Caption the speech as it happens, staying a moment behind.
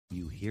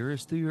You hear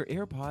us through your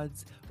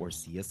AirPods or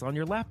see us on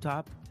your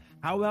laptop.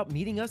 How about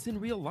meeting us in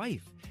real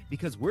life?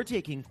 Because we're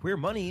taking Queer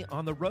Money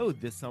on the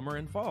road this summer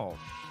and fall.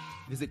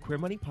 Visit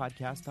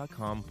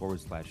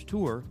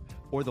queermoneypodcast.com/tour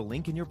or the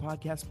link in your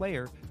podcast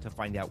player to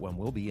find out when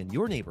we'll be in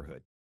your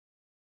neighborhood.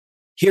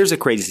 Here's a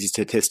crazy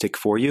statistic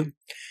for you.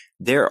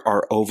 There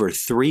are over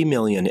 3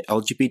 million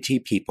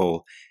LGBT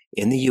people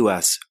in the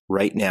U.S.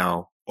 right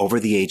now over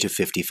the age of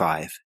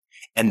 55,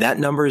 and that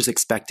number is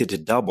expected to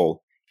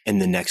double in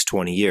the next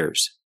 20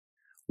 years.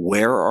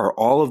 Where are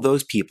all of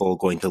those people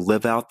going to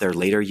live out their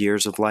later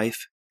years of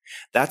life?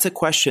 That's a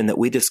question that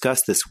we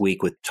discussed this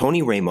week with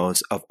Tony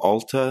Ramos of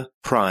Alta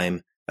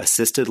Prime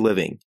Assisted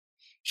Living.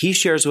 He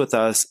shares with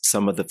us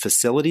some of the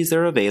facilities that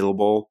are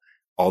available,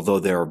 although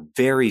there are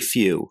very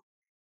few,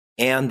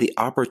 and the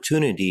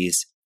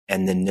opportunities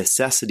and the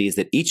necessities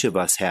that each of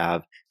us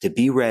have to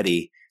be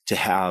ready to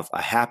have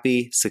a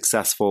happy,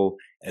 successful,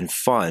 and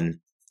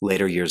fun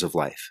later years of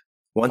life.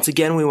 Once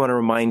again, we want to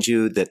remind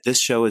you that this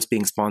show is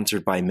being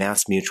sponsored by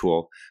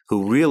MassMutual,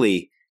 who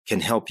really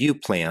can help you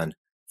plan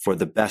for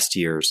the best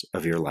years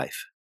of your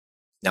life.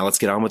 Now let's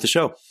get on with the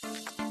show.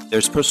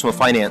 There's personal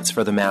finance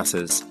for the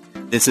masses.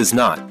 This is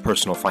not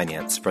personal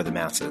finance for the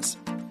masses.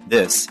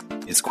 This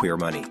is Queer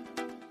Money.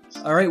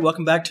 All right,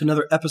 welcome back to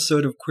another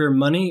episode of Queer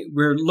Money.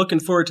 We're looking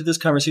forward to this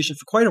conversation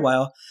for quite a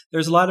while.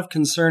 There's a lot of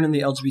concern in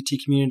the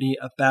LGBT community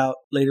about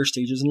later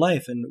stages in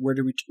life and what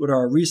are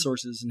our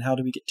resources and how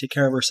do we take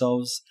care of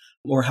ourselves,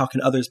 or how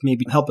can others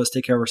maybe help us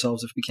take care of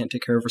ourselves if we can't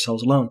take care of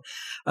ourselves alone.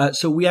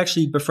 So we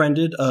actually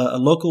befriended a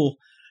local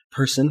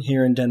person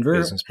here in Denver.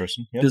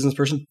 Business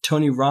person,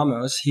 Tony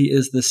Ramos. He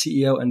is the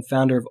CEO and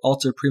founder of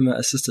Alta Prime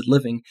Assisted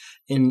Living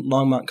in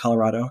Longmont,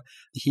 Colorado.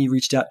 He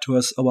reached out to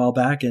us a while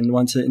back and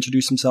wanted to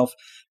introduce himself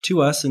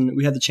to us, and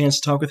we had the chance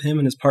to talk with him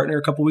and his partner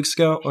a couple weeks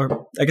ago,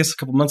 or I guess a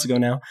couple months ago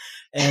now.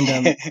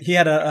 And he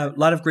had a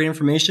lot of great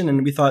information,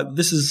 and we thought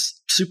this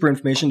is super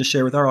information to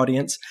share with our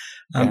audience.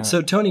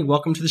 So Tony,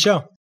 welcome to the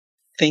show.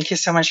 Thank you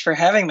so much for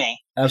having me.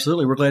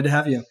 Absolutely. We're glad to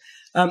have you.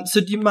 So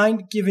do you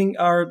mind giving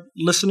our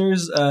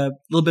listeners a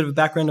little bit of a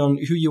background on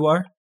who you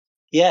are?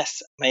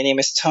 Yes. My name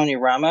is Tony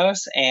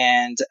Ramos,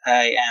 and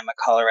I am a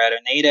Colorado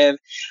native,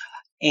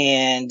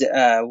 and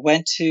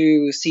went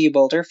to CU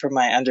Boulder for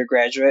my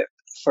undergraduate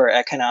for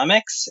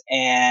economics,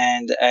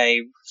 and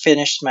I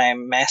finished my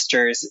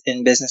master's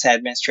in business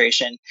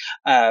administration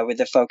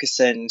with a focus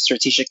in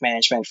strategic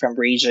management from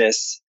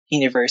Regis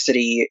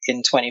University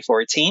in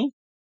 2014.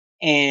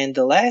 And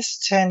the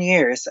last 10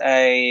 years,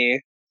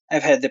 I've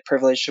had the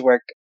privilege to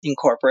work in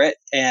corporate.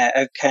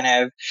 I've kind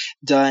of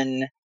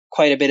done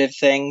quite a bit of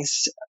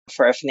things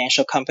for a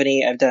financial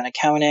company. I've done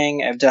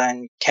accounting, I've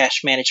done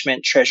cash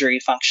management, treasury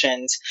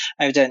functions,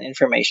 I've done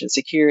information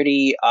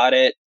security,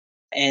 audit,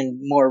 and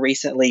more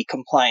recently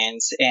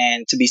compliance,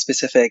 and to be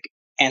specific,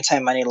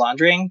 anti-money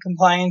laundering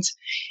compliance.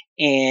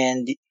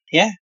 And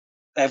yeah,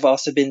 I've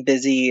also been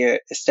busy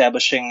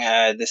establishing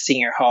the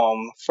senior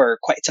home for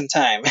quite some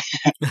time.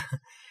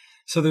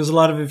 So there's a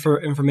lot of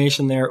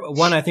information there.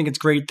 One, I think it's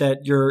great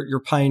that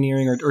you're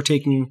pioneering or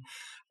taking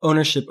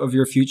ownership of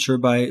your future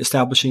by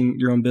establishing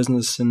your own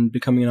business and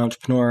becoming an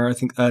entrepreneur. I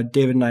think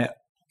David and I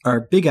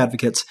are big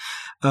advocates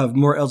of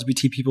more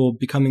LGBT people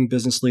becoming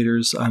business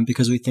leaders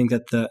because we think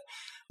that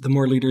the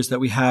more leaders that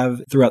we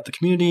have throughout the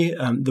community,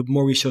 the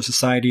more we show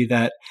society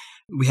that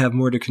we have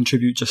more to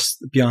contribute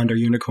just beyond our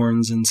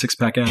unicorns and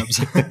six-pack abs.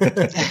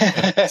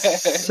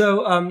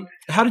 So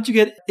how did you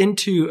get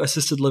into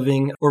assisted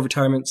living or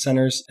retirement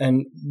centers,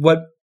 and what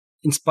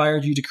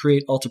inspired you to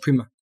create Alta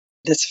Prima?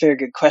 That's a very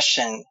good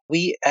question.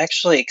 We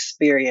actually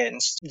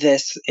experienced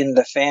this in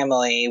the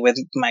family with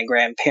my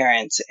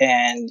grandparents.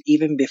 And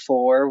even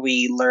before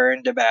we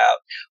learned about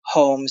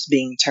homes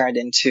being turned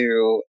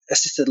into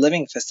assisted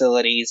living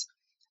facilities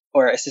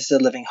or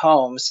assisted living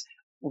homes,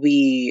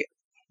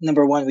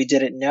 number one, we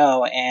didn't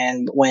know.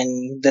 And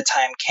when the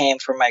time came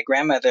for my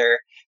grandmother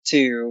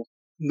to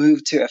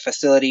move to a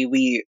facility,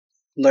 we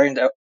learned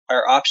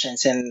our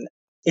options. And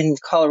in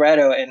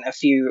Colorado and a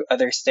few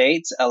other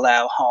states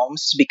allow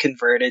homes to be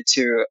converted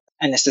to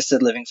an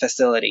assisted living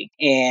facility.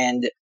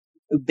 And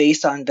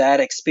based on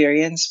that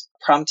experience,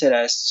 prompted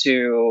us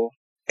to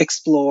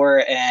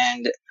explore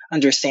and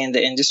understand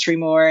the industry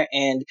more.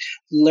 And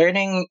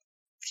learning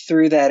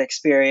through that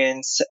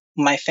experience,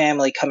 my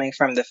family coming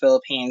from the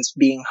Philippines,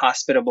 being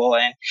hospitable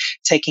and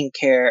taking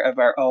care of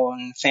our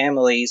own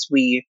families,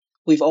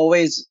 we've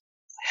always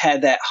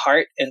had that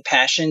heart and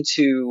passion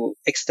to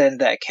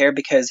extend that care,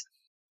 because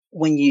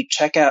when you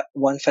check out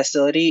one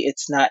facility,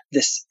 it's not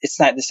the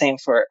same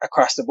for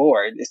across the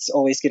board. It's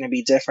always going to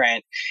be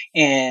different.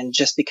 And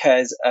just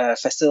because a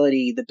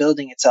facility, the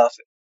building itself,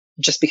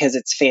 just because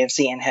it's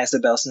fancy and has the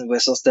bells and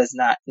whistles, does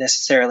not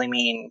necessarily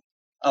mean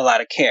a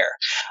lot of care.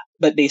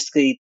 But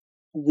basically,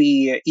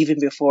 even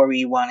before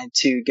we wanted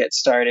to get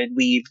started,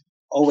 we've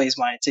always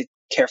wanted to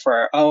care for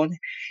our own.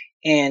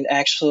 And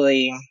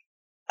actually,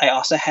 I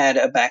also had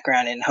a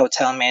background in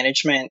hotel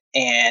management,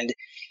 and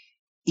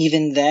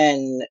even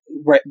then,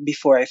 right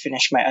before I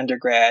finished my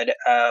undergrad,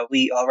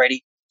 we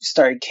already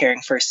started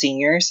caring for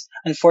seniors.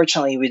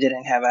 Unfortunately, we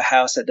didn't have a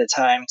house at the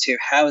time to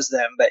house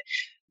them, but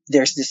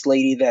there's this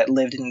lady that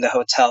lived in the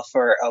hotel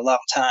for a long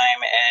time,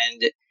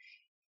 and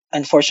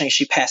unfortunately,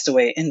 she passed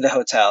away in the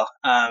hotel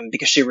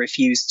because she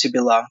refused to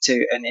belong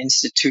to an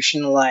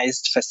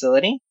institutionalized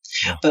facility.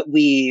 Yeah. But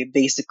we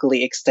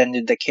basically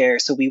extended the care.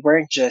 So we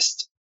weren't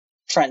just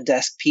front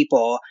desk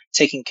people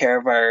taking care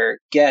of our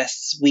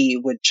guests. We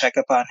would check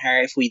up on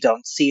her. If we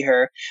don't see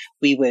her,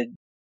 we would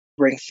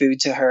bring food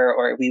to her,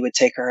 or we would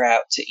take her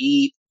out to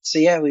eat. So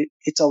yeah,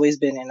 it's always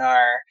been in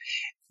our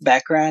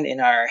background, in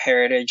our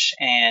heritage,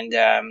 and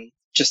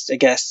just, I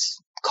guess,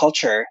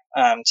 culture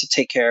to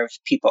take care of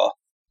people.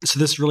 So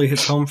this really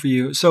hits home for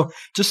you. So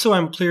just so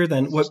I'm clear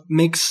then, what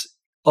makes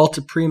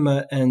Alta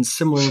Prima and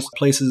similar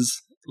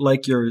places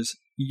like yours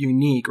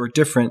unique or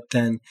different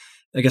than,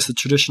 I guess, the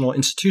traditional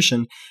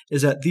institution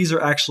is that these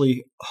are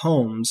actually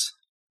homes,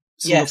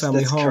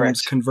 single-family homes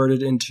correct.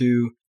 converted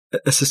into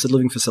assisted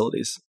living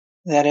facilities.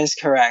 That is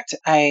correct.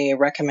 I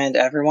recommend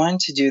everyone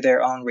to do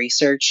their own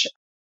research.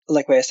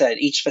 Like what I said,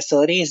 each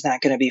facility is not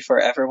going to be for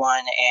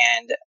everyone,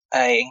 and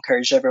I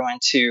encourage everyone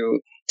to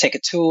take a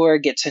tour,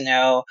 get to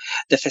know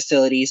the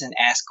facilities, and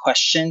ask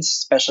questions,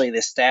 especially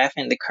the staff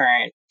and the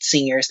current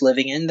seniors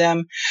living in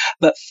them.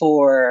 But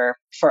for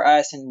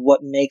us, and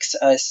what makes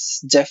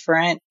us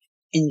different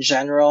in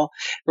general,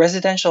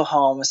 residential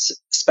homes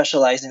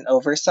specialize in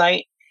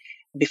oversight.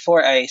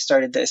 Before I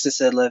started the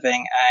assisted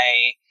living,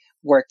 I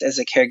worked as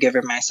a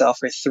caregiver myself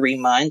for 3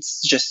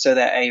 months, just so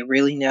that I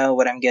really know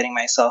what I'm getting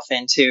myself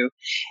into.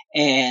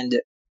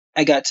 And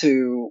I got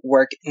to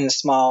work in a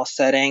small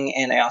setting,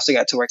 and I also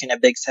got to work in a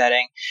big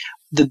setting.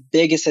 The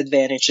biggest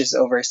advantage is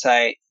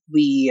oversight.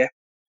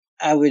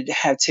 I would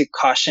have to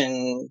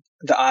caution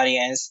the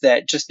audience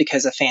that just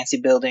because a fancy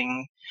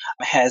building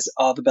has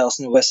all the bells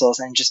and whistles,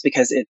 and just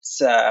because it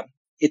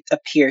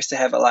appears to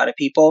have a lot of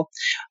people,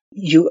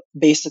 you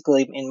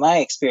basically, in my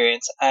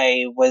experience,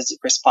 I was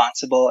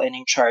responsible and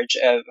in charge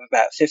of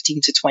about 15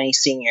 to 20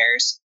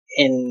 seniors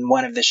in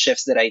one of the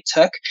shifts that I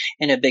took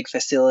in a big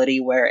facility,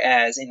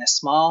 whereas in a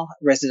small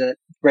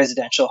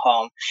residential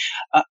home,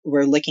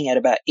 we're looking at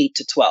about 8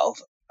 to 12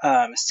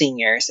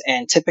 seniors,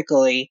 and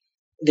typically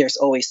there's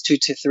always 2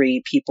 to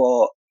 3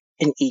 people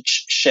in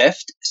each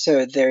shift,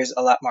 so there's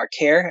a lot more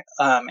care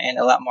and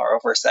a lot more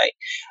oversight.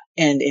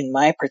 And in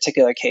my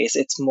particular case,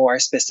 it's more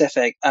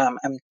specific. I'm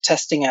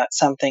testing out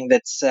something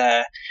that's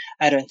I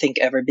don't think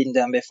ever been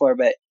done before,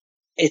 but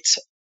it's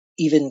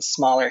even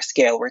smaller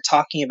scale. We're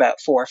talking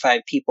about 4 or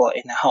 5 people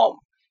in a home.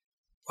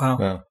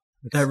 Wow.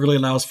 That really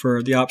allows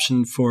for the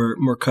option for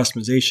more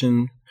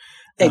customization,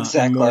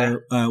 exactly,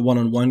 and more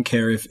one-on-one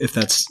care if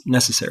that's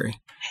necessary.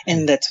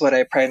 And that's what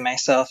I pride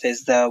myself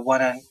is the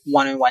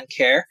one-on-one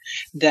care.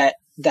 That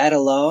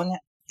alone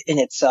in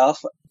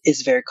itself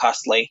is very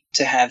costly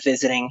to have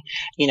visiting,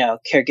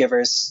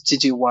 caregivers to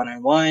do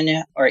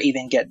one-on-one or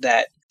even get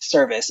that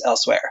service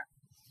elsewhere.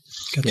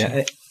 Gotcha.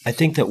 Yeah, I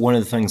think that one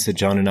of the things that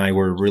John and I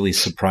were really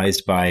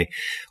surprised by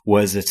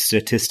was a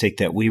statistic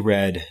that we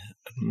read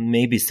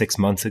maybe 6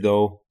 months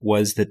ago,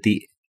 was that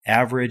the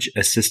average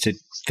assisted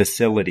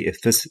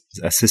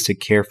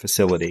care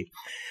facility,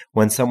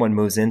 when someone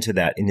moves into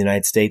that in the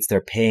United States,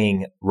 they're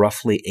paying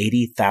roughly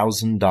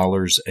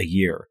 $80,000 a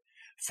year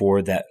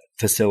for that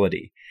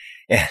facility.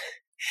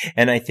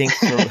 And I think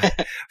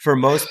for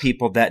most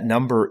people, that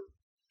number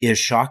is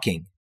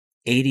shocking.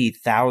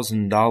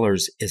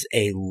 $80,000 is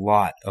a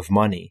lot of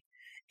money.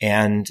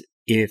 And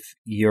if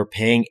you're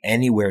paying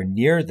anywhere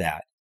near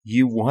that,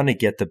 you want to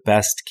get the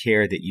best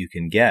care that you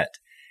can get.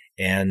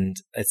 And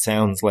it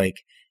sounds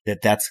like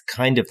that's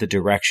kind of the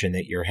direction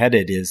that you're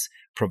headed, is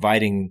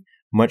providing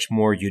much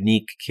more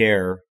unique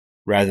care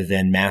rather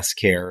than mass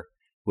care,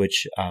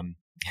 which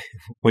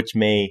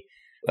may,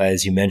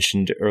 as you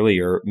mentioned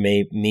earlier,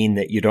 may mean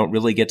that you don't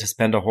really get to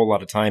spend a whole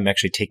lot of time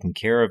actually taking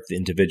care of the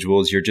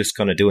individuals. You're just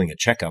kind of doing a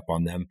checkup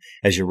on them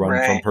as you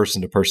run from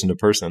person to person to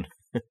person.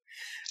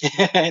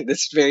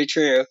 That's very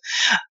true.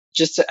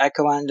 Just to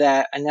echo on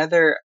that,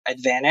 another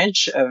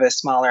advantage of a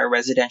smaller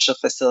residential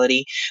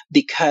facility,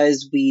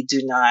 because we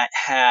do not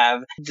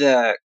have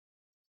the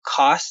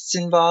costs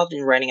involved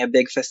in running a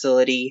big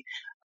facility,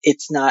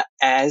 it's not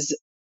as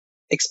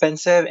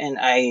expensive, and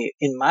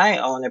in my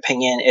own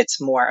opinion, it's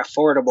more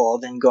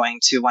affordable than going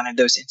to one of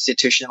those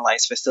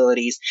institutionalized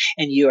facilities.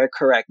 And you are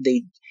correct;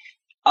 they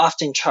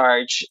often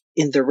charge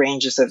in the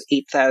ranges of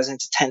 $8,000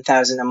 to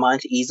 $10,000 a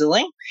month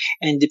easily,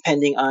 and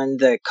depending on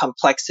the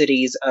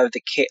complexities of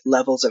the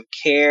levels of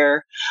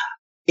care,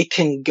 it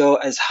can go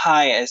as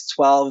high as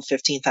 $12,000 to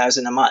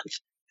 $15,000 a month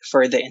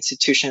for the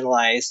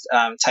institutionalized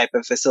type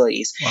of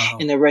facilities. Wow.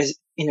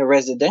 In a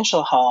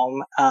residential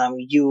home,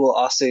 you will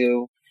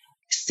also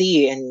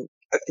see, and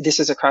this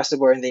is across the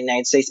board in the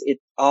United States, it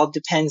all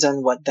depends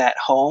on what that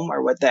home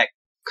or what that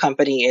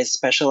company is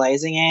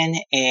specializing in,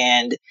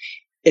 and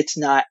it's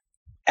not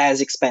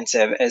as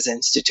expensive as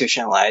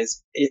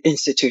institutionalized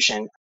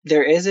institution.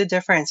 There is a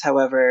difference,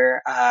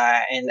 however,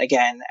 and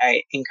again,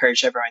 I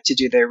encourage everyone to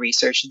do their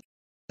research.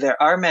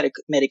 There are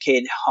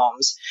Medicaid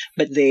homes,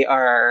 but they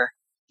are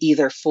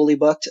either fully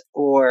booked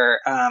or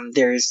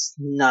there's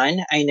none.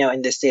 I know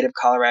in the state of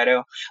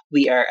Colorado,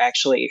 we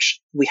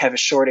have a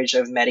shortage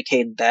of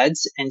Medicaid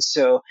beds. And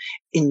so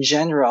in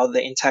general,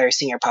 the entire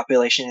senior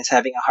population is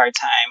having a hard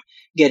time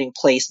getting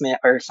placement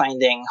or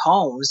finding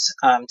homes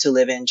to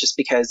live in just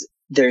because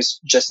there's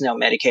just no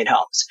Medicaid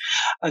homes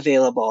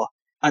available.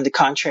 On the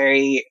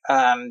contrary,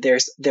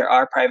 there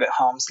are private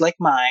homes like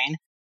mine.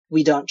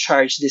 We don't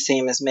charge the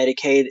same as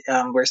Medicaid.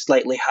 We're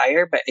slightly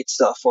higher, but it's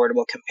still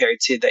affordable compared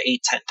to the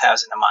 $8,000-10,000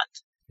 a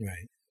month.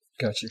 Right.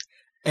 Gotcha.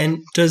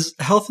 And does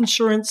health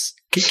insurance,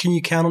 can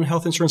you count on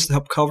health insurance to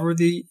help cover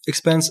the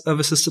expense of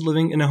assisted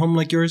living in a home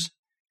like yours?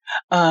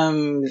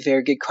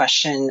 Very good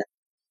question.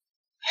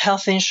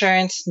 Health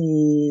insurance,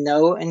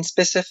 no in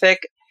specific,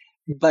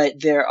 but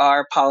there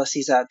are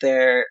policies out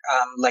there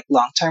like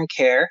long-term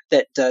care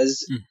that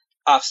does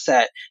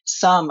offset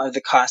some of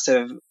the cost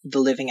of the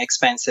living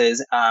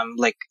expenses,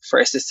 like for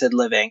assisted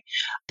living.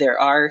 There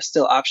are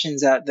still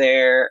options out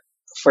there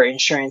for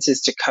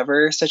insurances to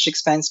cover such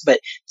expense, but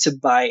to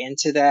buy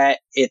into that,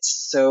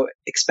 it's so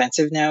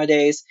expensive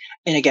nowadays.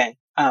 And again,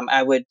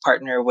 I would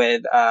partner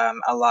with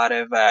a lot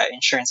of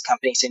insurance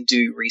companies and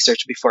do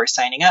research before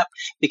signing up,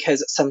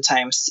 because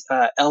sometimes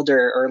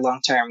elder or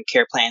long-term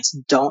care plans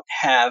don't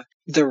have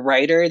the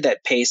rider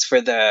that pays for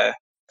the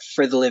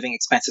living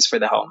expenses for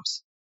the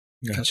homes.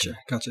 Gotcha.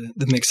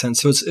 That makes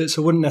sense. So it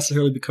wouldn't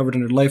necessarily be covered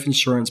under life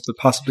insurance, but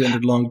possibly under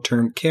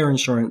long-term care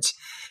insurance.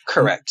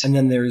 Correct. And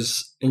then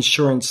there's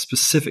insurance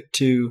specific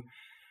to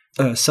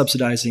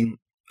subsidizing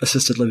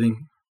assisted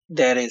living.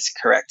 That is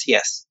correct.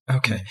 Yes.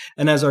 Okay.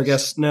 And as our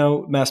guests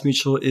know,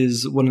 MassMutual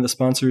is one of the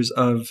sponsors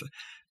of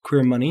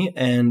Queer Money,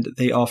 and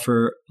they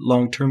offer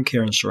long-term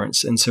care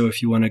insurance. And so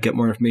if you want to get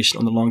more information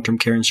on the long-term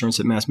care insurance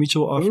that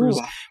MassMutual offers,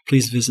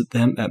 please visit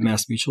them at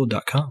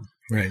massmutual.com.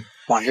 Right.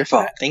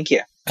 Wonderful. Thank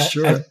you.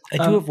 Sure. I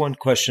do have one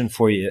question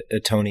for you,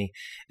 Tony.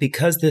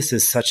 Because this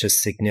is such a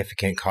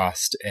significant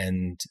cost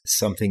and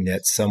something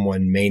that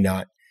someone may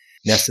not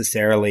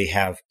necessarily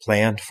have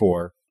planned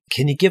for,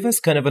 can you give us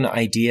kind of an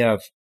idea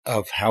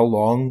of how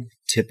long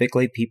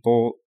typically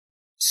people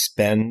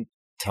spend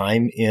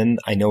time in?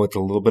 I know it's a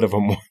little bit of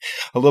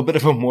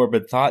a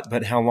morbid thought,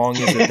 but how long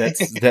is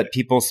it that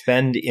people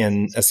spend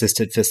in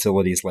assisted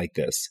facilities like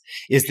this?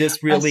 Is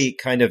this really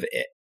kind of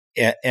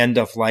end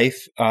of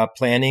life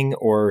planning,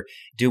 or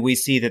do we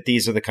see that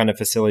these are the kind of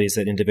facilities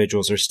that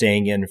individuals are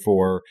staying in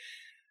for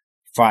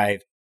 5,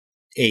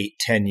 8,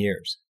 10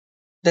 years?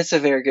 That's a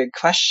very good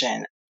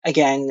question.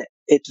 Again,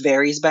 it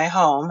varies by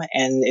home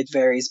and it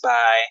varies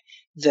by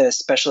the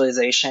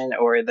specialization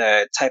or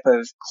the type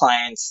of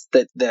clients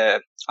that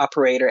the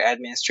operator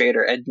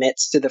administrator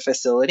admits to the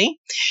facility.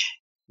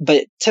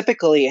 But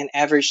typically and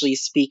averagely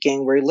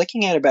speaking, we're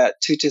looking at about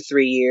 2 to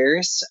 3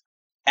 years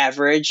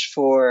average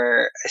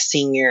for a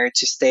senior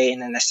to stay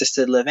in an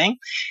assisted living.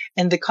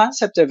 And the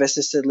concept of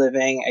assisted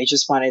living, I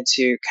just wanted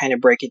to kind of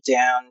break it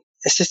down.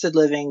 Assisted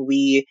living,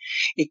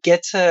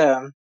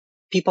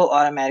 people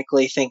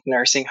automatically think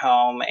nursing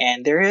home,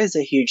 and there is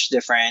a huge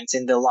difference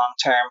in the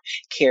long-term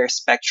care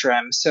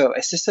spectrum. So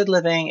assisted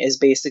living is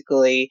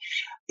basically,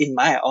 in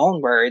my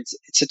own words,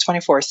 it's a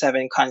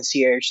 24/7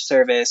 concierge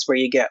service where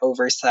you get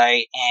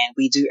oversight and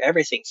we do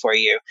everything for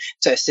you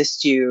to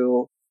assist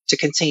you to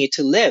continue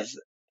to live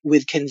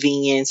with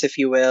convenience, if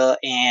you will,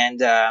 and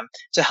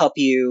to help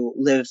you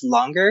live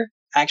longer.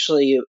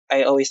 Actually,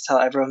 I always tell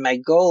everyone my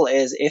goal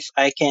is if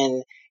I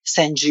can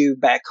send you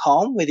back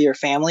home with your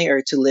family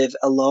or to live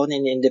alone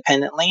and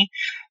independently,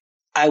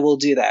 I will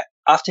do that.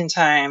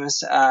 Oftentimes,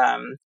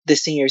 the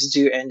seniors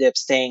do end up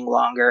staying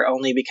longer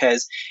only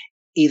because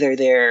either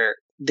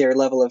their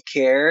level of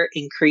care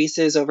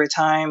increases over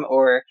time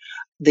or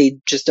they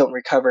just don't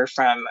recover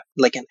from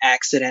like an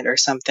accident or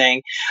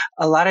something.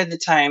 A lot of the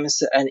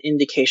times, an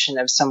indication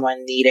of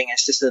someone needing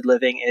assisted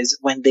living is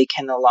when they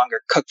can no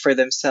longer cook for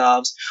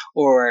themselves,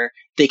 or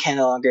they can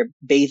no longer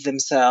bathe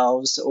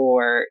themselves,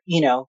 or,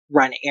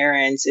 run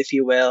errands, if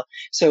you will.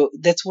 So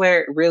that's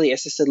where really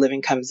assisted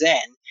living comes in.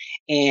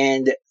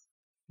 And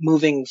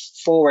moving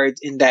forward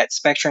in that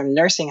spectrum,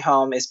 nursing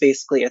home is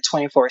basically a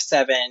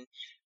 24/7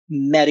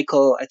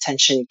 medical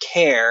attention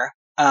care.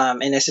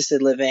 And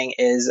assisted living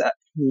is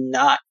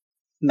not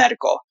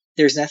medical.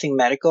 There's nothing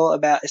medical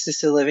about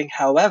assisted living.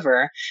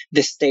 However,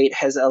 the state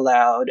has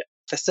allowed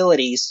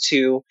facilities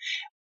to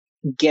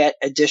get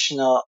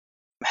additional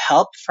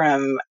help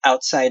from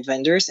outside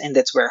vendors. And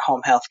that's where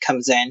home health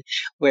comes in,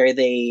 where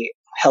they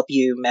help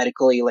you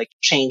medically, like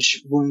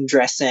change wound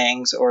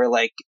dressings or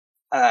like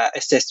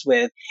assist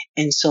with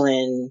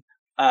insulin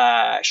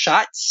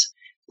shots.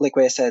 Like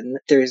what I said,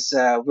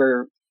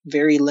 we're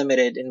very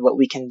limited in what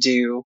we can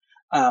do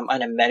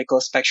on a medical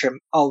spectrum,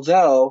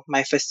 although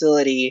my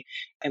facility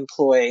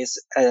employs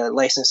a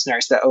licensed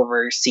nurse that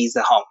oversees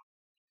the home.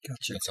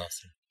 Gotcha. That's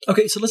awesome.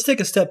 Okay, so let's take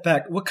a step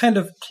back. What kind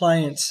of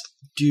clients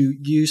do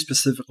you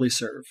specifically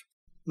serve?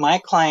 My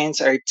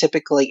clients are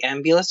typically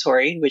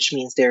ambulatory, which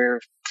means they're,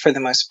 for the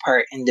most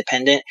part,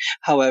 independent.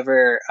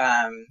 However,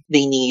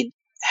 they need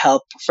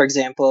help. For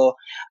example,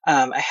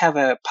 I have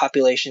a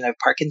population of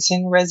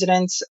Parkinson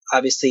residents.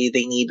 Obviously,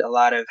 they need a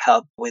lot of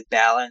help with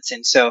balance.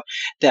 And so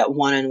that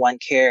one-on-one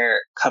care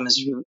comes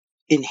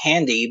in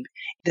handy.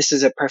 This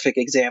is a perfect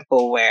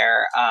example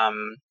where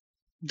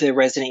the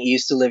resident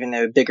used to live in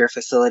a bigger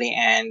facility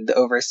and the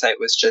oversight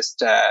was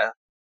just, I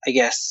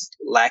guess,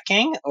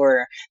 lacking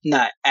or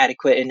not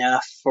adequate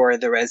enough for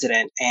the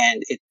resident.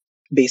 And it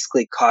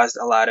basically caused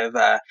a lot of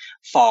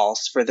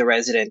falls for the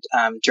resident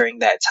during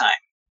that time.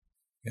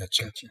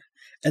 Gotcha.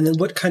 And then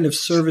what kind of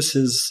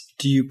services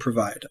do you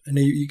provide? I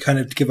know you kind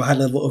of give a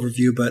high-level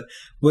overview, but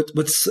what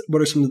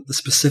are some of the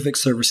specific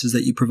services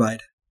that you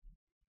provide?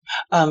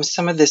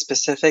 Some of the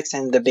specifics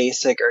and the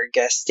basic or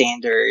guest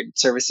standard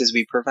services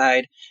we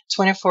provide: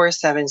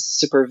 24/7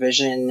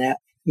 supervision,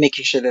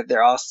 making sure that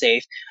they're all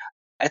safe,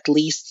 at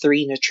least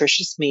 3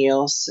 nutritious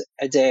meals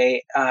a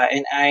day.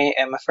 And I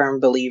am a firm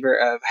believer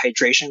of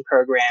hydration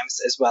programs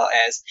as well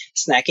as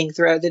snacking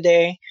throughout the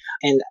day.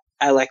 And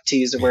I like to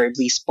use the word,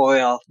 we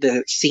spoil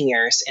the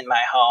seniors in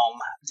my home.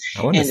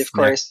 And of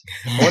course,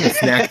 I want to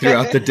snack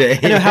throughout the day.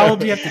 I know, how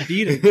old do you have to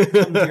be to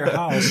come to your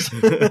house?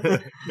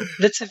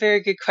 That's a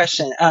very good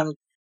question.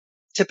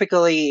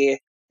 Typically,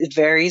 it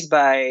varies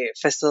by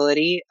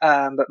facility,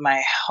 but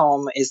my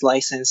home is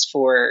licensed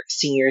for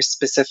seniors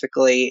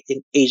specifically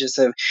in ages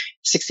of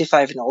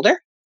 65 and older.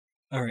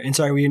 All right. And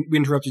sorry, we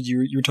interrupted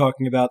you. You were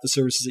talking about the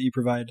services that you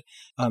provide.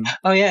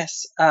 Oh,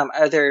 yes.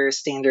 Other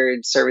standard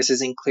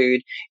services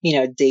include,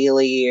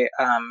 daily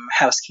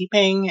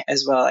housekeeping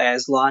as well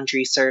as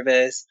laundry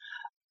service,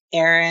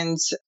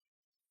 errands,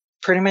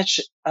 pretty much,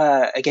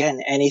 again,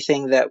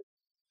 anything that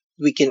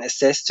we can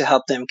assist to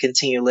help them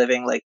continue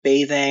living, like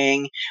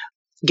bathing,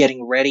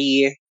 getting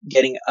ready,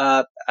 getting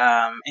up.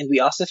 And we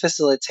also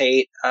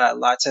facilitate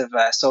lots of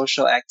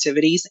social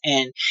activities.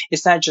 And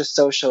it's not just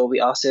social.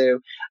 We also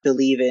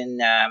believe in,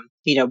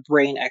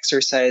 brain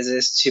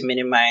exercises to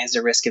minimize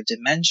the risk of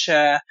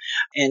dementia.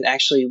 And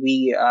actually,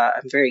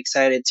 I'm very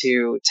excited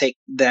to take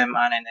them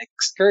on an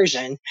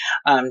excursion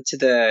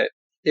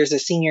there's a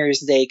seniors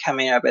day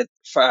coming up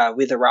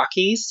with the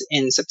Rockies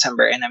in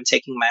September. And I'm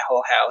taking my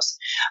whole house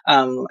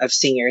of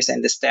seniors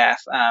and the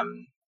staff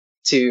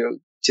to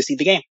see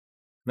the game.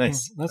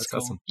 Nice. That's cool.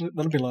 Awesome.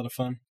 That'll be a lot of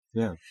fun.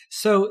 Yeah.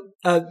 So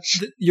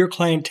your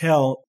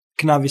clientele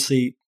can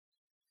obviously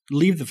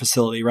leave the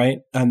facility, right?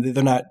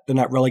 They're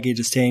not relegated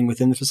to staying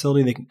within the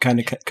facility. They can kind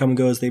of come and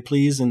go as they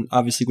please, and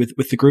obviously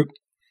with the group.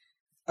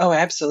 Oh,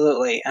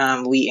 absolutely.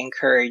 We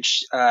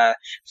encourage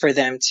for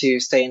them to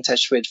stay in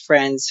touch with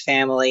friends,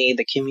 family,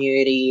 the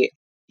community.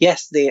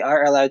 Yes, they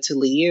are allowed to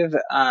leave.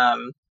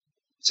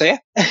 So yeah.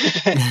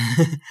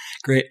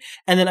 Great.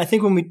 And then I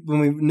think when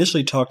we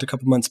initially talked a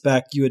couple months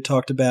back, you had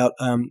talked about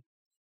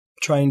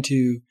trying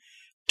to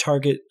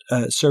target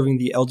serving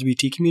the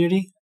LGBT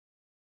community.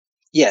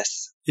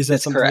 Yes. Is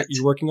that something correct. that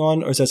you're working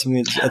on, or is that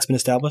something that's been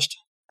established?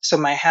 So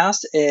my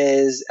house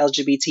is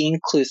LGBT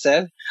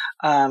inclusive.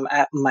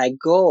 My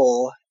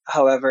goal,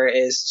 however,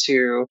 is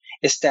to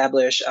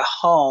establish a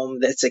home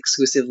that's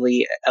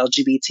exclusively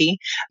LGBT.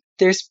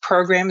 There's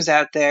programs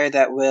out there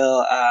that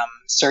will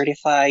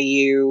certify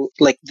you,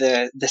 like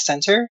the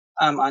center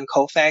on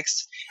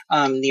Colfax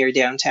near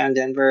downtown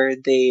Denver.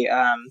 They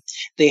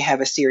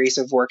have a series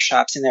of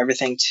workshops and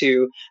everything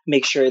to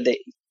make sure that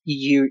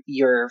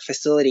your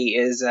facility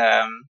is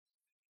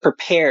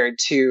prepared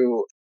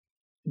to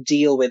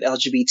deal with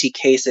LGBT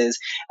cases.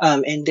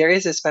 And there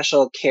is a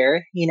special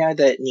care,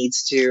 that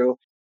needs to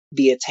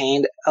be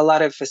attained. A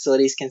lot of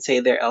facilities can say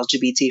they're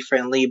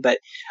LGBT-friendly, but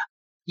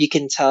you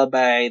can tell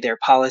by their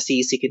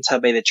policies, you can tell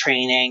by the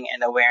training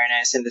and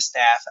awareness in the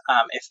staff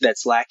if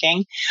that's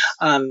lacking.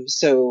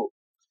 So,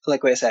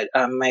 like what I said,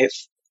 my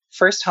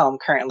first home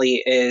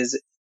currently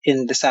is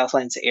in the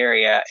Southlands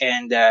area,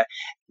 and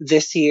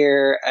this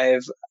year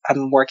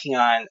I'm working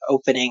on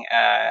opening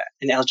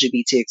an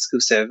LGBT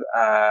exclusive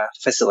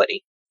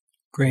facility.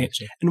 Great.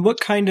 And what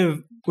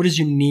is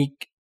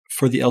unique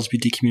for the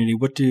LGBT community?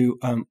 What do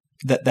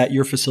that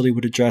your facility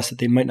would address that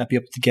they might not be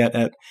able to get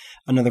at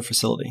another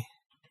facility?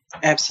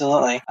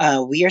 Absolutely.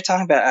 We are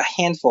talking about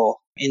a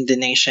handful in the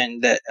nation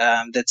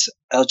that's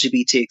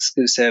LGBT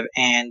exclusive,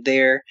 and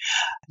their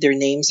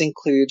names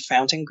include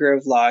Fountain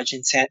Grove Lodge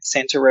in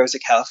Santa Rosa,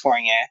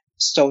 California,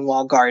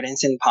 Stonewall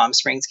Gardens in Palm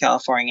Springs,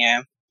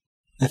 California.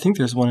 I think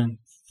there's one in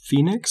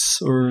Phoenix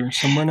or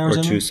somewhere in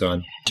Arizona. Or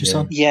Tucson.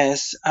 Tucson. Yeah.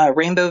 Yes.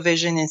 Rainbow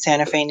Vision in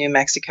Santa Fe, New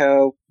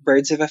Mexico,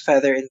 Birds of a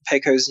Feather in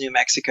Pecos, New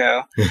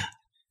Mexico,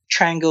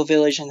 Triangle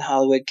Village in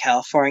Hollywood,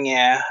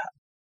 California.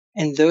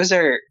 And those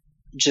are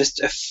just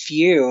a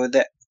few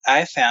that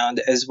I found,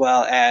 as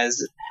well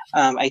as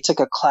I took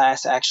a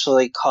class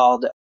actually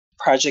called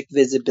Project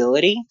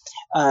Visibility.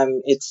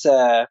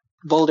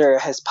 Boulder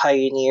has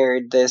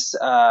pioneered this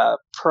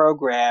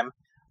program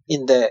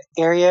in the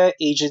Area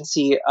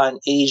Agency on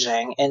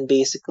Aging, and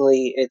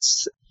basically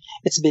it's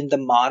been the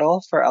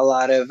model for a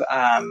lot of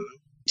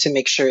to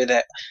make sure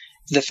that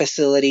the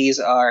facilities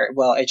are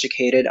well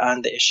educated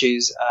on the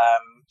issues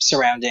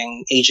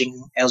surrounding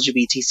aging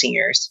LGBT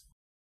seniors.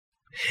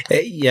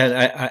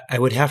 Yeah, I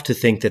would have to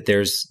think that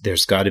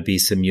there's got to be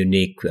some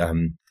unique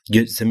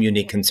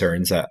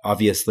concerns.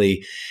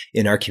 Obviously,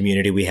 in our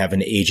community, we have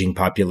an aging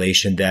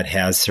population that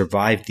has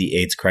survived the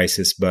AIDS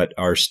crisis, but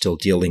are still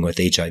dealing with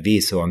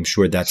HIV. So I'm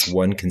sure that's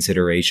one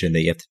consideration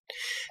that you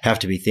have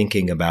to be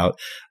thinking about.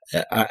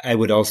 I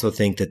would also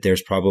think that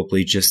there's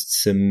probably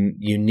just some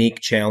unique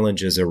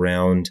challenges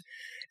around,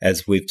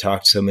 as we've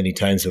talked so many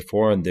times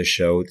before on this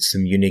show,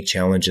 some unique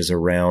challenges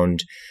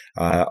around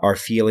our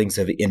feelings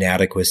of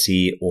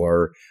inadequacy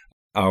or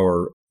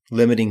our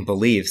limiting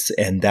beliefs,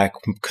 and that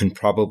can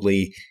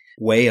probably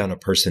weigh on a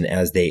person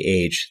as they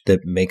age.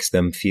 That makes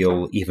them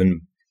feel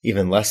even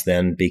less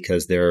than,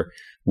 because they're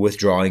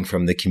withdrawing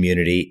from the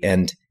community.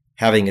 And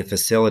having a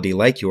facility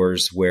like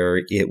yours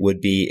where it would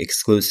be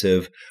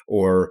exclusive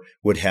or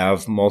would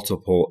have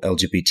multiple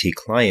LGBT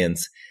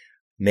clients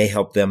may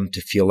help them to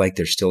feel like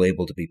they're still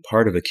able to be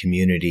part of a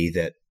community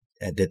that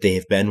they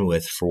have been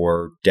with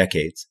for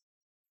decades.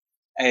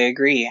 I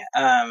agree.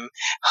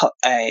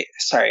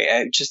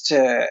 Just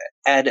to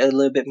add a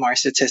little bit more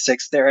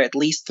statistics, there are at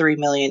least 3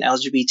 million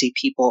LGBT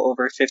people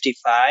over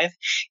 55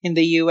 in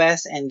the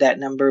U.S., and that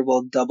number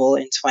will double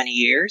in 20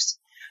 years.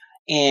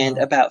 And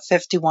about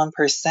 51%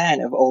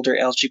 of older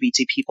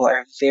LGBT people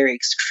are very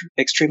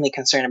extremely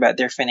concerned about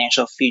their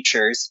financial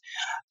futures.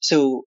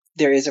 So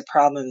there is a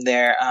problem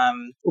there.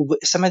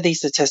 Some of these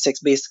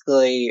statistics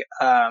basically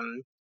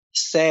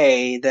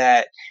say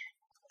that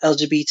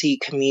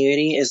LGBT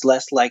community is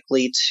less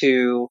likely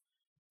to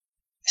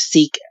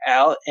seek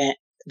out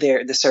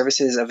the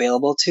services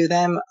available to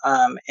them,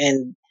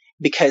 and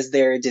because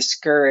they're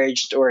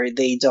discouraged or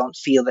they don't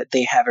feel that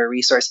they have a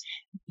resource,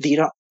 they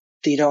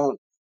don't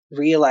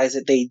realize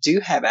that they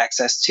do have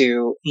access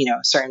to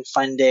certain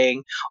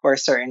funding or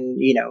certain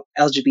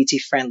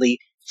LGBT-friendly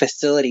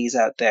facilities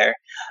out there.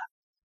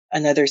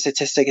 Another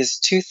statistic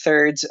is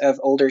 2/3 of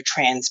older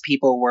trans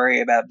people worry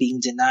about being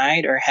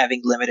denied or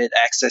having limited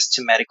access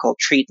to medical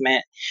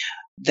treatment.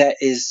 That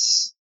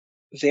is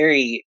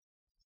it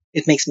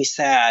makes me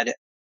sad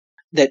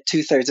that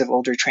 2/3 of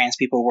older trans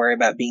people worry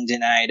about being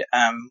denied.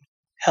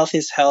 Health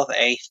is health.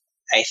 I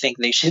think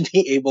they should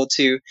be able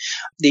to,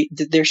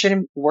 they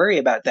shouldn't worry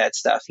about that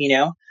stuff,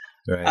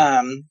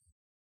 Right.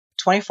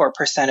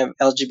 24% of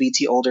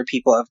LGBT older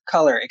people of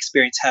color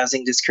experience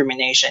housing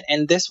discrimination.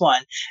 And this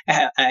one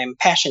I'm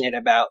passionate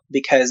about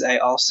because I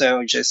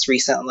also just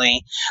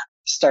recently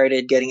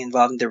started getting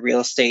involved in the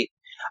real estate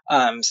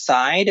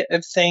side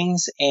of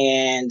things.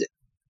 And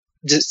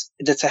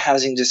that's a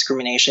housing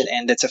discrimination,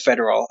 and that's a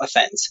federal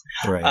offense.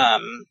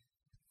 Right.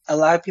 A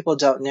lot of people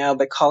don't know,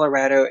 but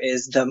Colorado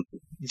is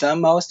the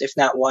most, if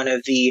not one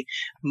of the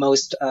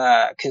most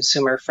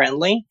consumer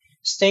friendly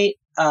state.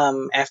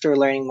 After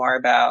learning more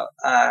about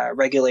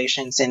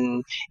regulations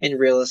in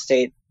real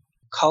estate,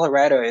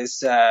 Colorado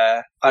is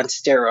on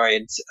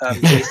steroids,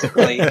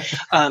 basically.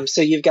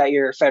 So you've got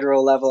your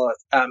federal level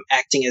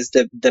acting as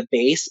the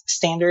base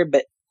standard,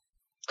 but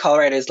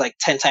Colorado is like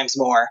 10 times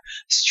more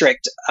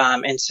strict.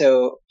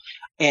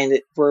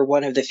 And we're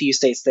one of the few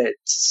states that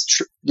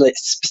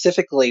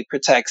specifically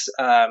protects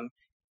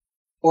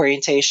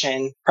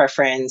orientation,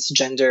 preference,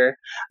 gender,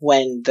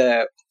 when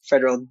the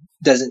federal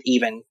doesn't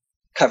even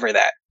cover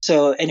that.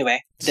 So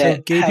anyway, so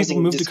gay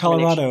people move to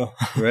Colorado,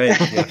 right?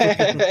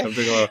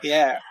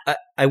 Yeah.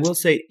 I will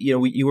say,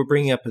 you were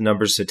bringing up a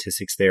number of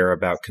statistics there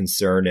about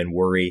concern and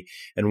worry,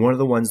 and one of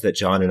the ones that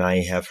John and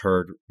I have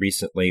heard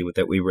recently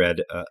that we read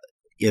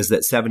is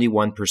that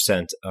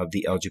 71% of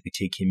the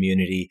LGBT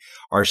community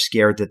are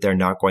scared that they're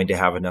not going to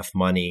have enough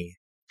money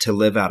to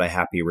live out a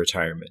happy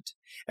retirement.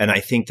 And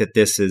I think that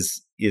this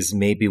is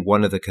maybe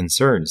one of the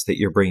concerns that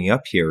you're bringing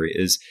up here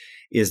is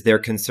their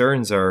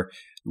concerns are,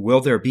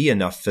 will there be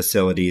enough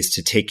facilities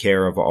to take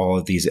care of all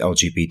of these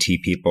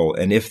LGBT people?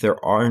 And if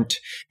there aren't,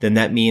 then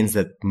that means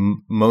that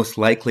most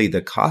likely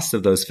the cost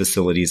of those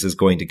facilities is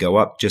going to go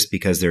up just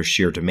because there's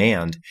sheer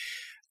demand.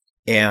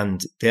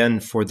 And then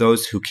for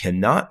those who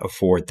cannot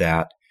afford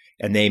that,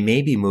 and they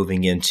may be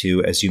moving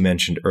into, as you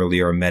mentioned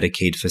earlier, a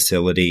Medicaid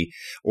facility,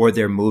 or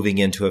they're moving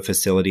into a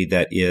facility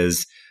that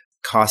is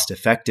cost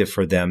effective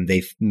for them,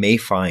 they may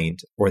find,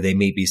 or they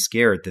may be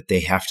scared that they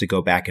have to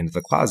go back into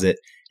the closet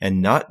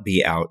and not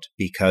be out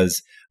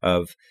because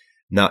of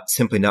not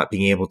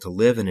being able to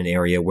live in an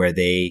area where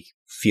they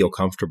feel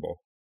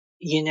comfortable.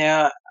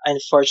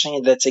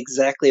 Unfortunately, that's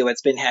exactly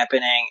what's been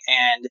happening.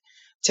 And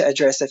to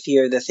address a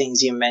few of the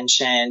things you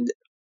mentioned,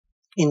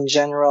 in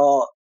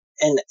general,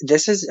 and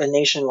this is a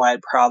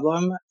nationwide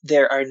problem,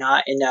 there are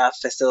not enough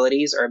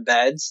facilities or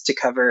beds to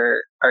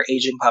cover our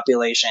aging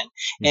population.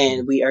 Mm-hmm.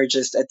 And we are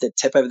just at the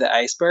tip of the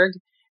iceberg.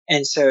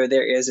 And so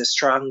there is a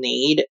strong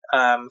need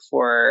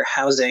for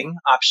housing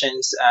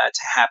options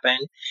to happen.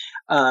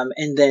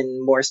 And then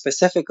more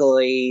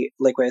specifically,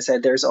 like what I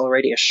said, there's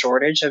already a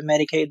shortage of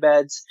Medicaid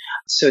beds.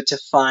 So to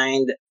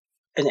find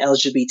an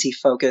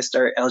LGBT-focused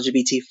or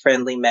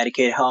LGBT-friendly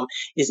Medicaid home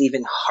is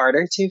even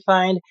harder to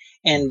find.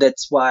 And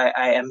that's why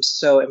I am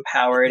so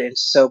empowered and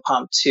so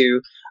pumped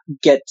to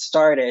get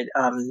started.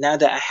 Now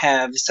that I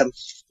have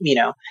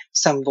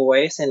some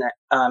voice and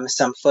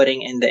some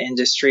footing in the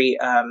industry,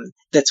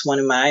 that's one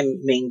of my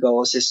main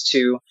goals, is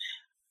to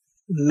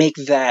make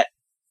that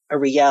a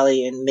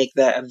reality and make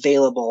that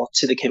available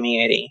to the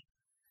community.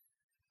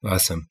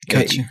 Awesome.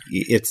 Gotcha.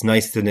 It's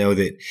nice to know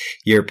that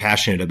you're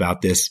passionate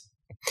about this.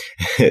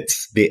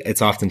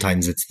 It's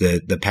oftentimes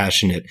the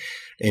passionate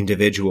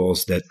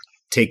individuals that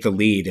take the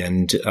lead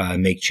and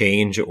make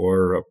change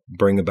or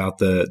bring about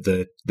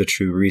the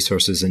true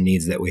resources and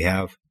needs that we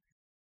have.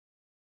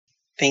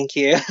 Thank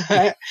you.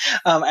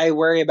 I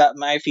worry about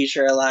my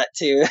future a lot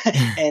too.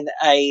 And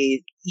I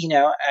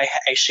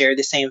share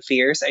the same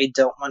fears. I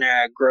don't want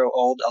to grow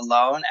old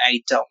alone.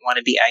 I don't want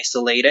to be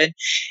isolated.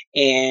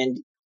 And,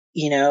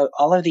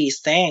 all of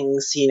these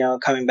things,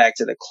 coming back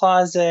to the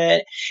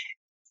closet,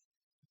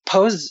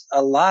 pose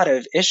a lot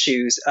of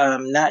issues,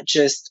 not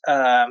just,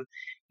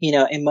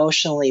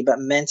 emotionally, but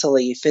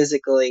mentally,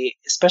 physically,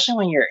 especially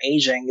when you're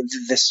aging.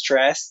 The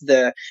stress,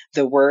 the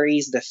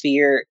worries, the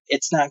fear,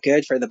 it's not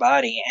good for the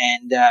body.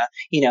 And,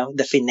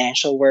 the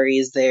financial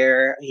worries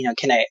there,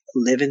 can I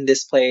live in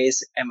this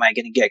place? Am I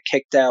going to get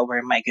kicked out? Where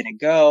am I going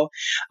to go?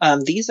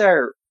 These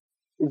are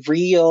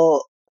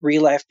real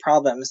life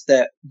problems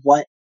that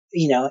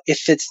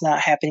if it's not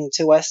happening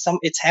to us,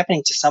 it's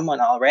happening to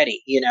someone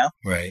already,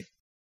 Right.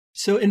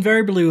 So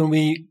invariably, when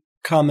we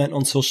comment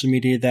on social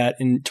media that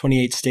in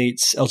 28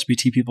 states,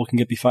 LGBT people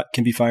can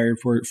be fired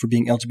for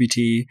being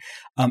LGBT,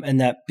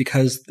 and that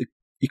because the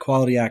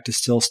Equality Act is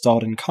still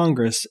stalled in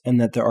Congress, and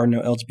that there are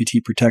no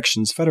LGBT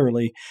protections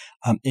federally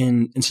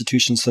in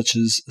institutions such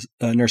as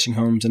nursing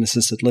homes and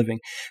assisted living,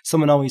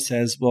 someone always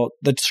says, "Well,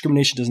 the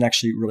discrimination doesn't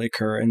actually really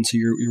occur, and so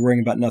you're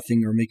worrying about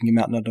nothing or making a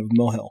mountain out of a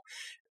molehill."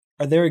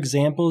 Are there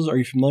examples? Are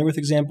you familiar with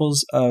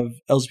examples of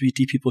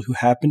LGBT people who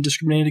have been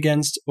discriminated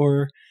against,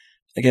 or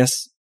I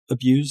guess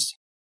abused?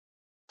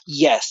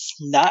 Yes,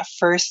 not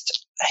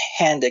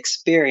first-hand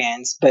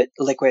experience, but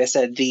like what I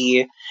said,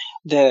 the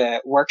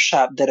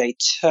workshop that I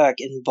took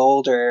in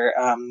Boulder,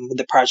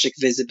 the Project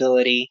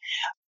Visibility,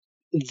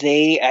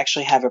 they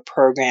actually have a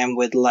program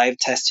with live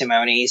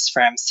testimonies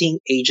from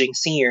aging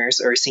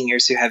seniors or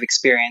seniors who have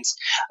experienced,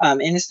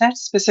 and it's not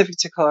specific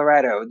to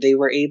Colorado. They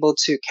were able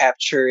to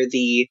capture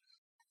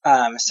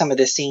some of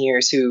the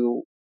seniors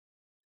who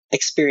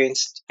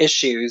experienced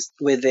issues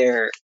with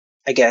their,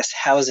 I guess,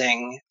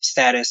 housing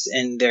status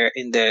in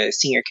the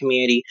senior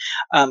community,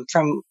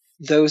 from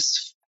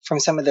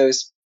some of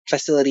those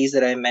facilities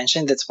that I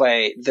mentioned. That's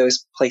why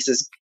those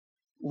places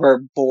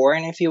were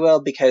born, if you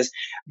will, because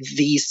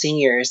these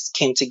seniors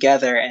came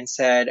together and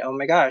said, "Oh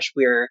my gosh,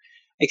 we're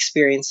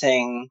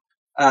experiencing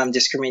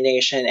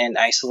discrimination and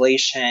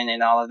isolation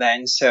and all of that."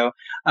 And so,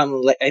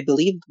 I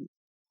believe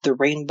the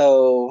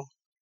Rainbow.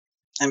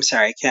 I'm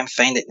sorry, I can't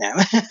find it now.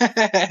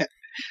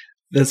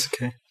 That's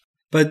okay.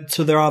 But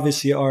so there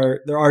obviously are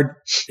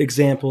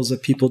examples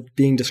of people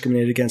being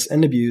discriminated against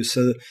and abused.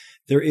 So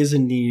there is a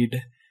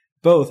need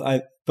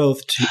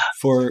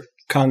for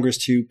Congress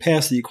to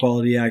pass the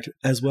Equality Act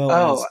as well.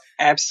 Oh,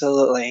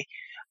 absolutely.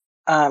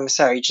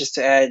 Sorry, just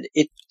to add,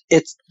 it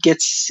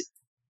gets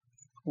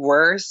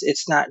worse.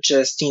 It's not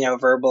just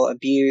verbal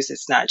abuse.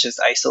 It's not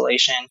just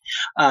isolation.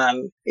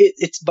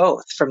 It's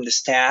both from the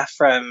staff,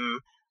 from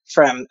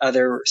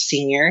other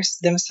seniors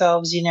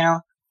themselves.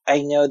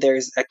 I know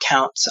there's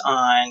accounts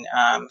on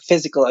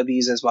physical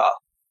abuse as well.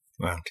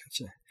 Wow,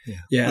 gotcha.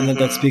 Yeah, and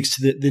that speaks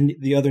to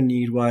the other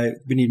need, why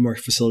we need more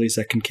facilities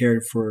that can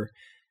care for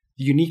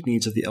the unique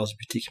needs of the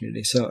LGBT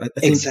community. So I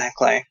think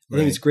exactly. I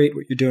think it's great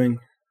what you're doing.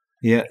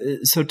 Yeah.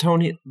 So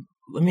Tony,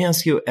 let me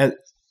ask you,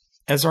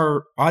 as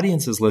our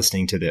audience is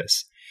listening to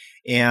this,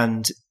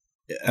 and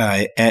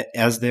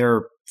as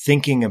they're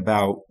thinking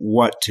about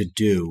what to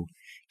do,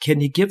 can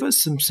you give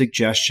us some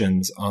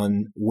suggestions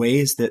on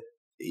ways that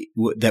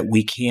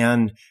we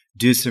can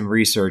do some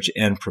research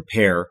and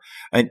prepare?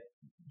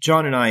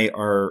 John and I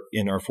are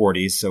in our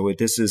 40s, so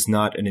this is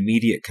not an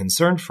immediate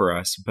concern for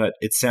us, but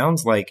it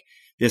sounds like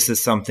this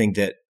is something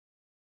that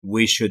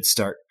we should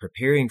start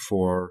preparing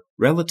for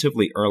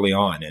relatively early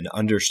on and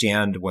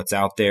understand what's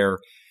out there,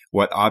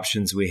 what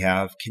options we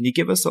have. Can you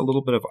give us a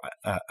little bit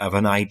of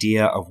an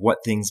idea of what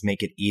things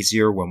make it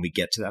easier when we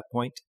get to that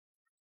point?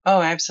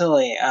 Oh,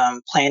 absolutely.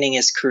 Planning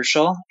is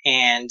crucial.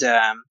 And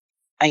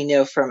I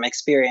know from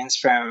experience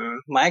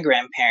from my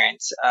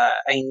grandparents,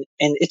 and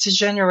it's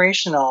a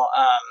generational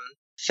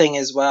thing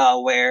as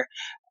well, where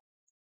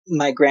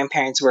my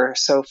grandparents were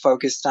so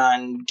focused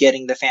on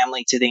getting the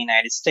family to the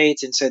United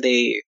States. And so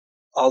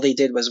all they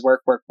did was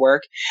work, work,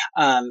 work.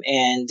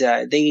 And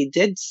they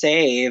did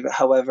save.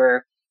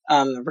 However,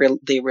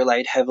 they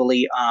relied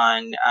heavily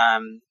on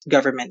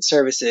government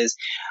services.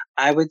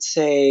 I would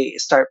say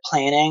start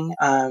planning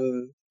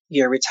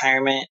your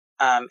retirement,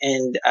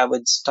 and I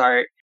would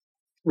start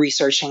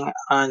researching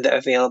on the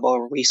available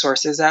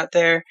resources out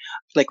there.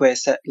 Like what I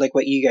said, like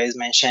what you guys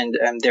mentioned,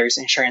 there's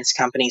insurance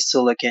companies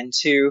to look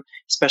into,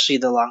 especially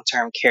the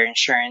long-term care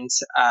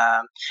insurance.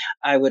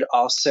 I would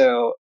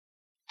also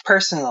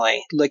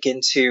personally look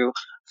into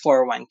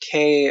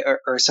 401k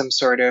or some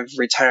sort of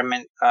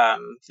retirement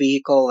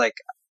vehicle like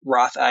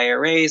Roth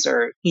IRAs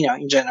or,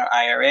 in general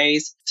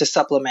IRAs to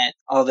supplement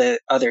all the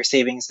other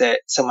savings that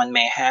someone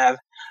may have.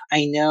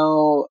 I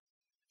know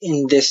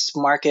in this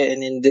market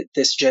and in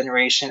this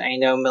generation, I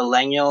know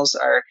millennials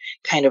are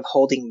kind of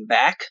holding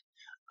back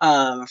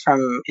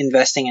from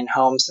investing in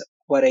homes.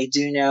 What I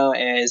do know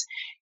is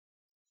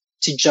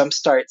to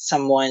jumpstart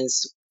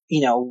someone's,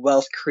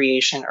 wealth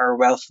creation or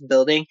wealth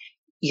building,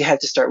 you have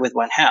to start with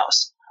one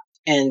house.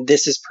 And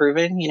this is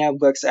proven,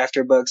 books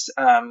after books,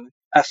 a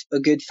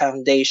good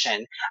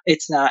foundation.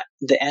 It's not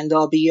the end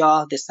all be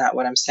all. That's not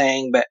what I'm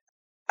saying, but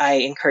I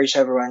encourage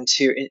everyone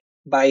to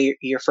buy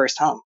your first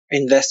home,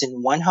 invest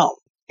in one home.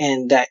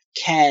 And that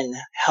can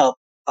help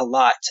a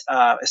lot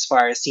as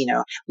far as,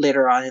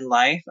 later on in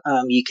life,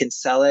 you can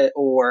sell it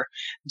or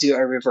do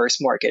a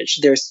reverse mortgage.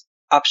 There's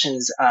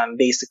options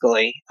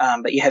basically,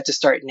 but you have to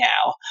start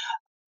now,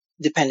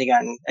 depending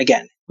on,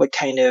 again, what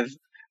kind of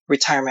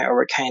retirement or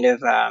what kind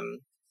of,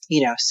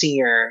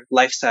 senior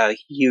lifestyle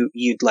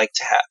you'd like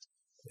to have.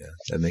 Yeah,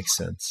 that makes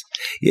sense.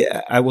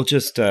 Yeah, I will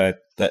just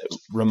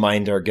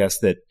remind our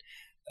guests that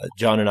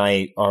John and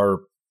I are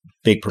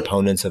big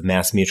proponents of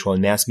MassMutual,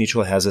 and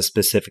MassMutual has a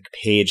specific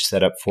page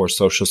set up for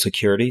Social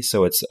Security.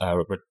 So it's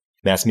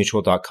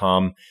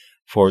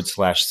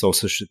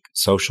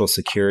massmutual.com/social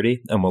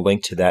security, and we'll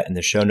link to that in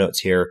the show notes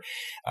here.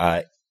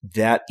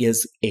 That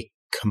is a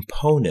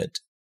component.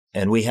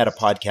 And we had a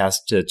podcast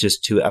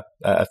just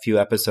a few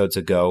episodes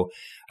ago.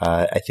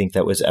 I think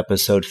that was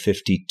episode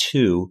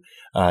 52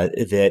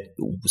 that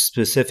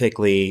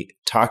specifically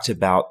talked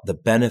about the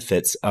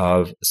benefits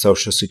of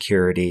Social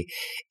Security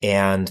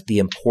and the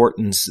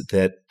importance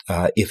that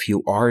if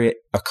you are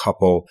a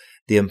couple,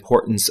 the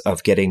importance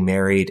of getting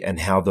married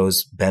and how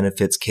those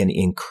benefits can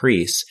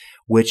increase,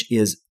 which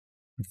is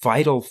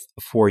vital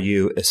for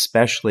you,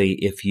 especially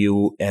if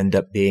you end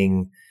up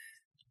being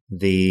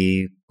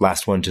the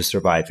last one to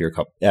survive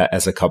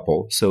as a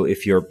couple. So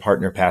if your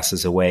partner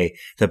passes away,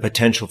 the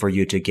potential for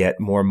you to get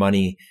more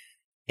money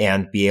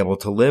and be able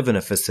to live in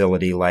a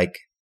facility like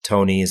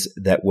Tony's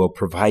that will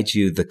provide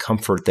you the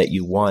comfort that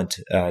you want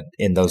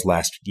in those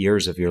last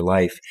years of your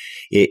life,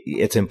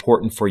 it's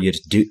important for you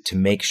to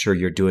make sure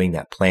you're doing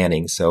that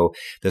planning. So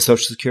the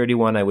Social Security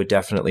one, I would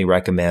definitely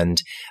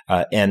recommend.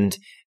 And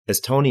as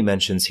Tony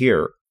mentions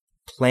here,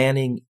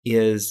 planning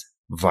is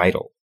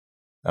vital.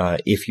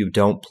 If you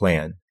don't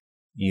plan,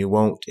 you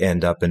won't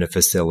end up in a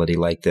facility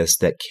like this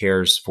that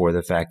cares for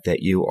the fact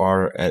that you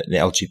are an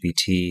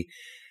LGBT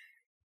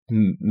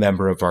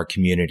member of our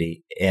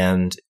community.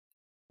 And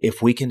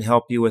if we can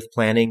help you with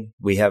planning,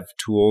 we have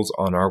tools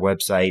on our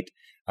website.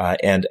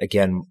 And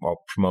again,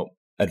 I'll promote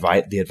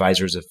the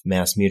advisors of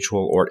MassMutual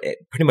or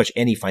pretty much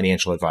any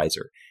financial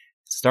advisor.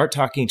 Start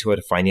talking to a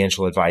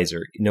financial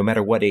advisor, no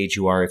matter what age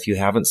you are. If you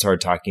haven't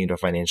started talking to a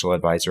financial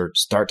advisor,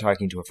 start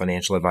talking to a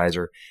financial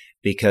advisor,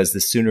 because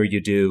the sooner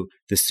you do,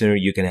 the sooner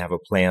you can have a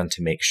plan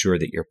to make sure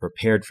that you're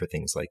prepared for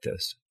things like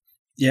this.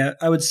 Yeah,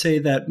 I would say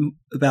that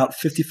about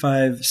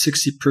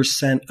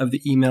 55-60% of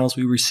the emails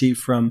we receive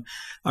from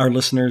our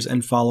listeners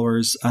and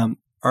followers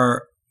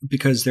are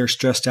because they're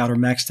stressed out or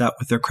maxed out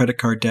with their credit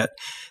card debt.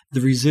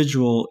 The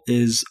residual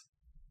is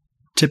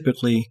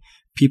typically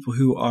people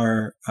who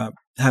are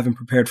haven't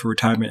prepared for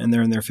retirement and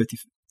they're in their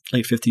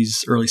late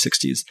 50s, early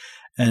 60s.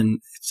 And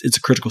it's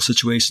a critical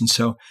situation.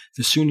 So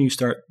the sooner you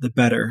start, the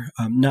better.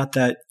 Not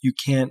that you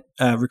can't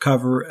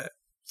recover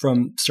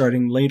from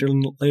starting later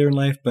in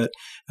life, but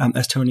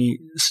as Tony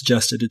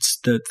suggested, it's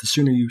the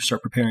sooner you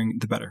start preparing,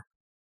 the better.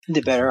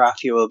 The better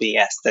off you will be.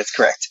 Yes, that's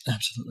correct.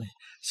 Absolutely.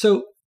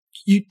 So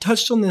you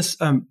touched on this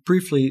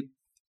briefly,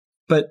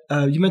 but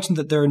you mentioned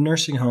that there are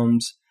nursing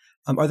homes.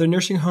 Are there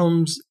nursing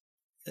homes,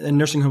 and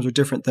nursing homes are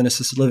different than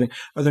assisted living,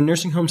 are there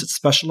nursing homes that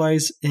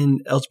specialize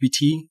in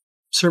LGBT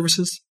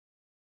services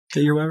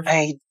that you're aware of?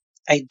 I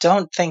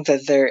don't think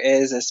that there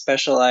is a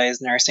specialized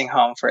nursing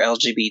home for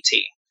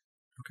LGBT.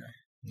 Okay,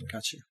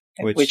 got you.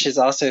 Which is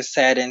also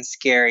sad and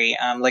scary.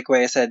 Like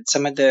what I said,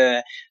 some of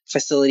the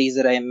facilities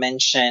that I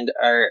mentioned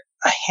are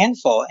a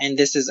handful, and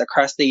this is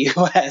across the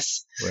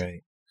U.S.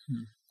 Right.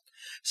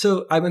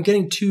 So I'm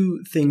getting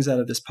two things out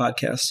of this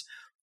podcast.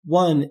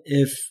 One,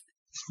 if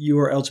you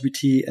are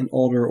LGBT and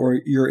older,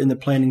 or you're in the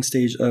planning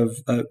stage of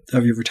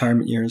your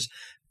retirement years,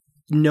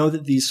 know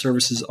that these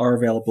services are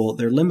available.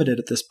 They're limited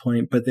at this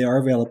point, but they are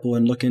available,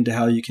 and look into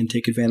how you can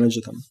take advantage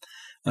of them.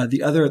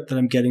 The other that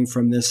I'm getting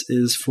from this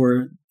is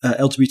for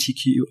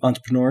LGBTQ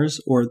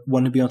entrepreneurs or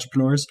want-to-be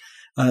entrepreneurs.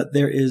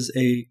 There is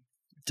a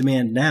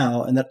demand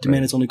now, and that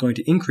demand is only going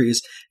to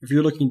increase. If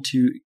you're looking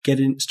to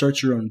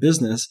start your own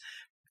business,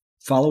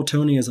 follow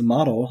Tony as a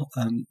model.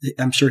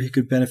 I'm sure he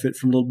could benefit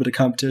from a little bit of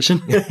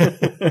competition.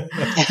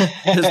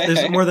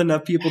 There's more than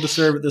enough people to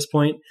serve at this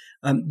point.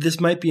 This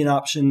might be an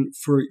option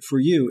for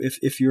you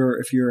if you're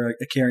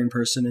a caring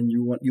person and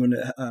you want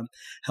to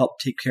help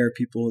take care of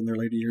people in their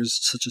later years,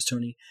 such as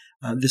Tony.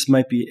 This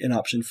might be an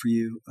option for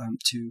you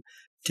to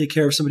take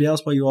care of somebody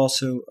else while you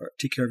also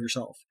take care of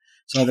yourself.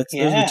 So those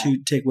are the two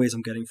takeaways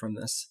I'm getting from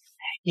this.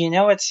 You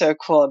know what's so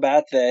cool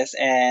about this,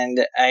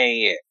 and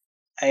I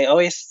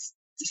always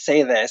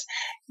say this,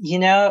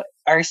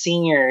 our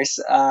seniors,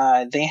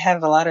 they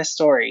have a lot of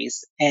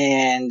stories,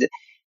 and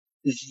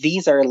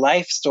these are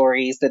life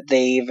stories that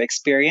they've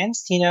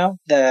experienced,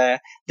 the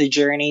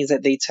journeys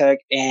that they took.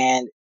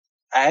 And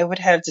I would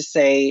have to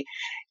say,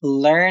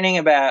 learning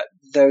about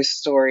those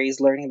stories,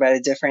 learning about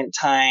a different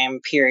time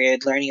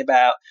period, learning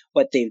about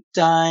what they've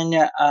done,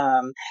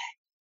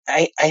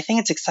 I think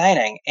it's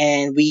exciting.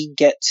 And we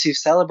get to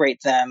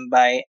celebrate them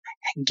by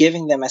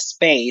giving them a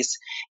space,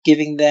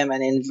 giving them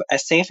a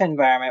safe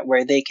environment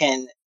where they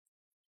can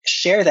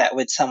share that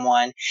with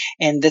someone.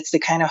 And that's the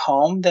kind of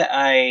home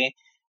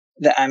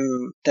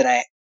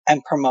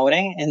I'm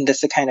promoting, and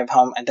that's the kind of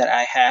home that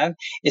I have,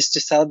 is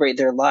to celebrate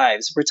their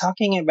lives. We're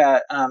talking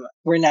about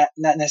we're not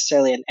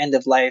necessarily an end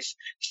of life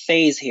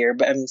phase here,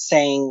 but I'm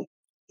saying,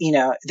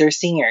 they're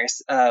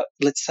seniors.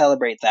 Let's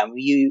celebrate them.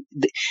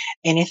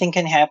 Anything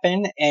can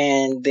happen,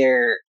 and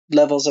their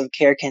levels of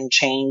care can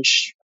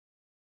change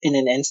in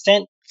an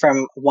instant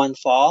from one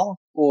fall,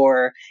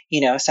 or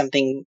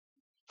something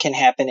can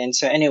happen. And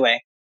so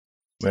anyway,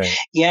 Right.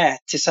 yeah,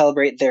 to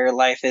celebrate their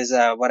life is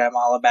what I'm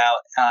all about.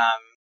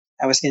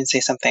 I was going to say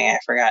something, I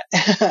forgot.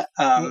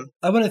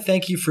 I want to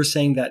thank you for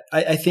saying that.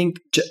 I think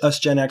us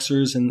Gen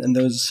Xers and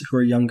those who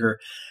are younger,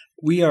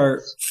 we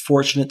are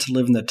fortunate to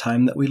live in the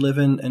time that we live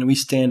in, and we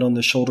stand on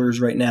the shoulders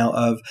right now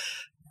of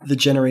the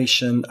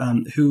generation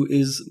who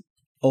is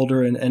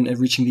older and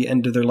reaching the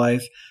end of their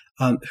life,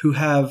 who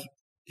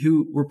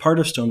were part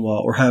of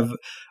Stonewall or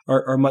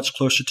are much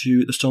closer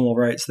to the Stonewall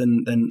riots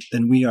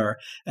than we are,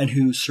 and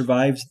who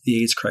survived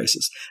the AIDS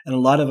crisis. And a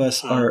lot of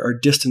us are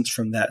distanced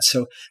from that.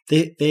 So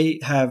they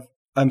have,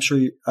 I'm sure,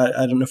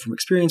 I don't know from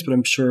experience, but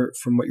I'm sure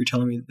from what you're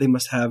telling me, they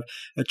must have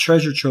a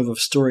treasure trove of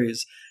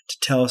stories to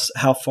tell us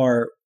how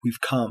far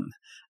we've come,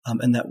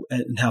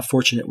 and how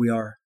fortunate we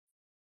are.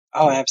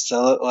 Oh,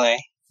 absolutely.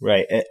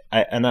 Right.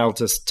 And I'll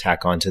just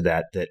tack on to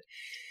that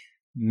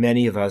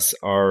many of us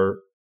are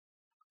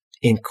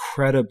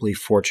incredibly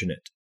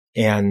fortunate.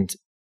 And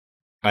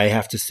I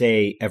have to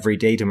say every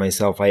day to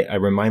myself, I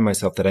remind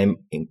myself that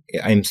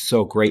I'm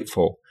so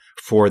grateful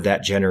for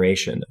that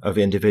generation of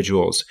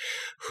individuals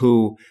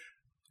who,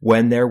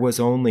 when there was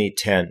only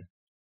 10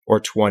 or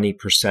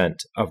 20%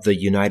 of the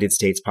United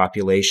States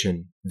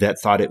population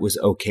that thought it was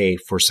okay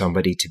for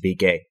somebody to be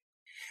gay,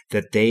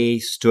 that they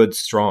stood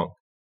strong,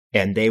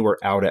 and they were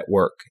out at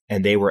work,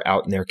 and they were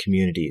out in their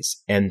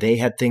communities, and they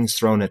had things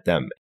thrown at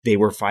them. They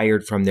were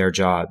fired from their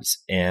jobs,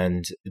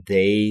 and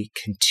they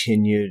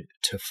continued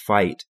to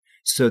fight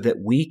so that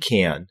we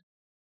can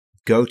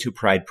go to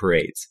pride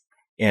parades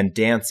and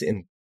dance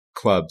in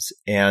clubs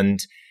and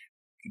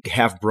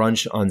have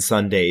brunch on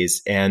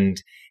Sundays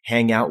and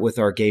hang out with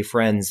our gay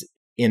friends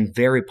in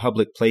very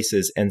public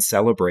places and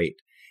celebrate.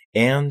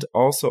 And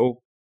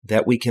also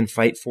that we can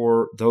fight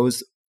for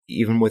those,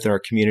 even with our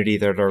community,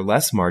 that are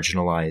less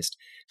marginalized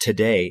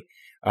today.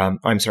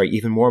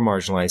 Even more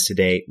marginalized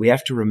today. We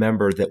have to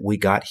remember that we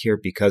got here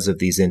because of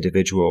these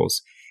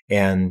individuals.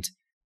 And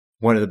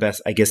one of the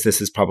best, I guess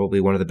this is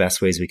probably one of the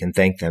best ways we can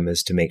thank them,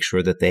 is to make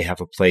sure that they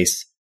have a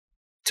place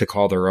to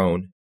call their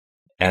own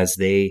as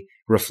they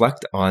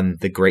reflect on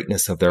the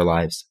greatness of their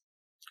lives.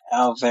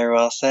 Oh, very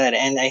well said.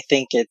 And I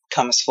think it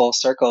comes full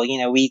circle.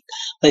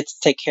 Let's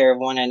take care of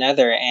one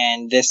another,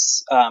 and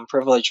this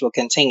privilege will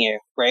continue,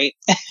 right?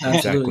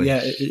 Absolutely. Exactly.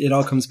 Yeah, it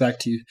all comes back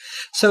to you.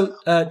 So,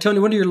 Tony,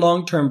 what are your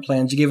long-term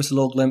plans? You gave us a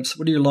little glimpse.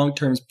 What are your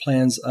long-term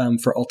plans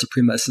for Alta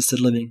Prime Assisted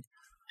Living?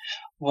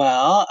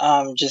 Well,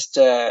 just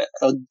a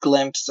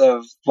glimpse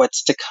of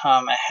what's to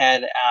come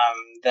ahead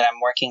that I'm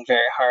working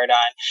very hard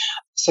on.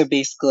 So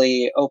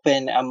basically,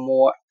 open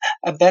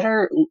a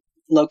better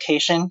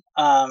location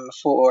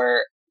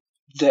for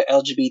the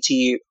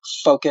LGBT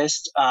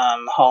focused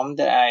home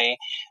that I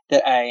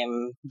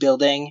am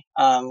building.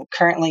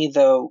 Currently,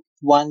 the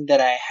one that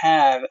I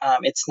have,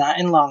 it's not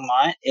in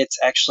Longmont. It's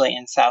actually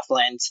in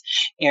Southlands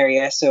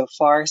area, so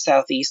far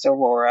southeast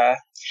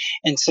Aurora.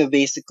 And so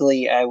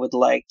basically, I would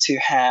like to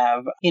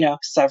have,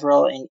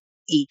 several in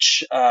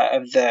each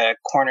of the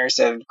corners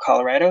of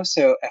Colorado.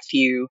 So a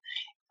few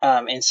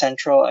in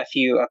central, a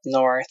few up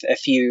north, a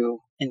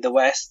few in the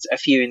west, a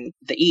few in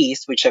the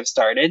east, which have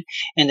started,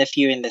 and a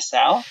few in the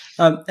south.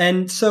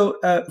 And so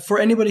for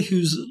anybody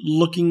who's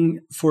looking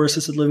for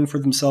assisted living for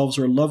themselves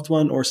or a loved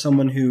one, or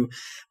someone who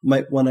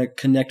might want to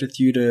connect with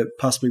you to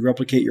possibly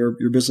replicate your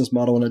business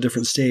model in a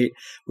different state,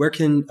 where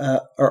can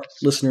our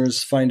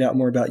listeners find out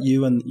more about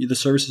you and the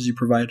services you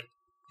provide?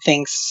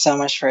 Thanks so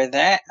much for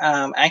that.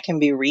 I can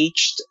be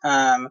reached.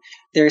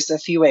 There's a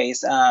few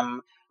ways.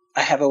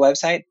 I have a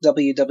website,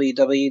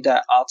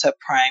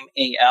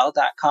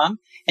 www.altaprimeal.com,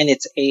 and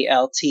it's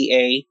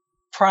ALTA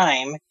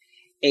Prime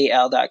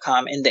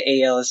AL.com, and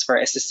the AL is for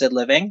assisted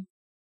living.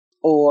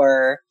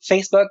 Or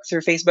through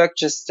Facebook,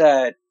 just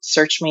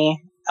search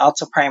me,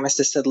 Alta Prime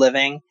Assisted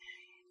Living.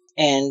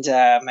 And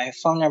my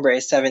phone number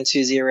is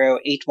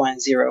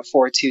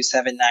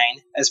 720-810-4279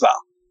 as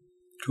well.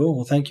 Cool.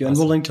 Well, thank you. And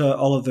we'll link to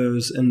all of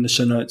those in the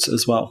show notes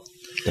as well.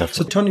 Definitely.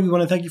 So, Tony, we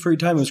want to thank you for your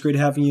time. It was great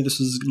having you. This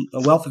is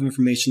a wealth of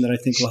information that I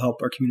think will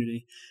help our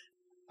community.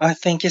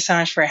 Thank you so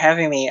much for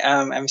having me.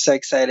 I'm so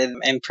excited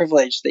and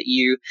privileged that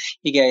you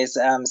guys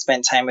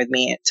spent time with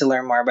me to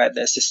learn more about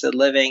the assisted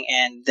living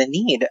and the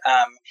need,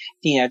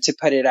 to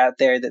put it out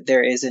there that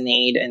there is a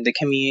need in the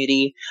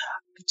community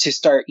to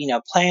start,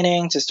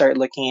 planning, to start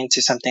looking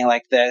into something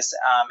like this.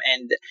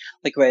 And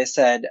like what I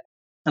said,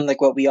 and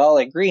like what we all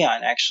agree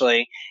on,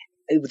 actually,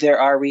 there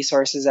are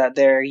resources out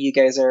there. You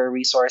guys are a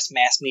resource.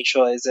 Mass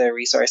Mutual is a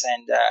resource.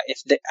 And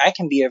I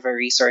can be of a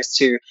resource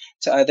to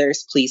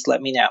others, please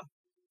let me know.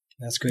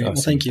 That's great. Awesome.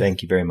 Well, thank you.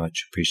 Thank you very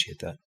much. Appreciate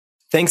that.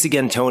 Thanks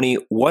again, Tony.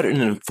 What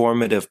an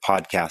informative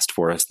podcast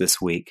for us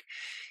this week.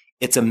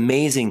 It's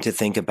amazing to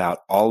think about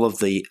all of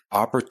the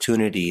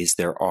opportunities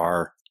there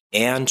are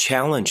and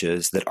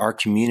challenges that our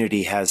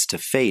community has to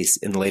face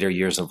in later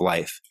years of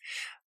life.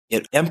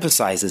 It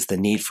emphasizes the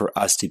need for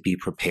us to be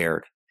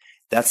prepared.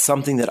 That's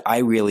something that I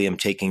really am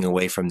taking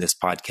away from this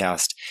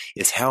podcast,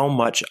 is how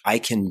much I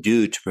can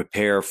do to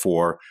prepare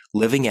for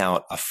living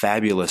out a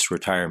fabulous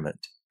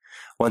retirement.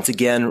 Once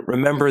again,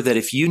 remember that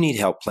if you need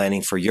help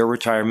planning for your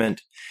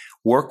retirement,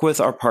 work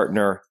with our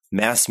partner,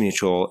 Mass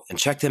Mutual, and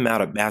check them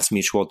out at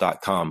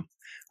massmutual.com.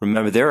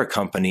 Remember, they're a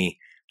company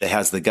that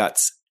has the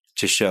guts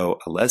to show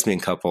a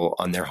lesbian couple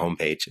on their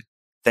homepage.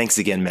 Thanks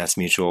again, Mass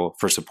Mutual,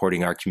 for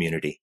supporting our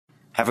community.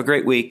 Have a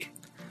great week.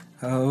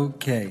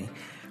 Okay.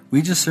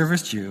 We just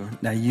serviced you.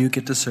 Now you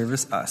get to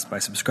service us by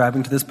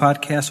subscribing to this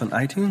podcast on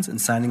iTunes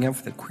and signing up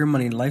for the Queer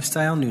Money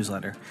Lifestyle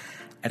newsletter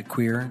at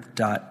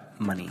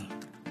queer.money.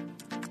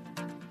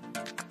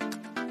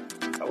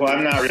 Well,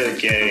 I'm not really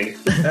gay.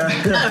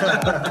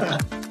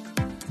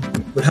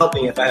 Would help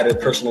me if I had a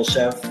personal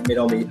chef made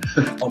all my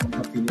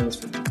healthy meals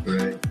for me.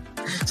 Right.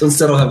 So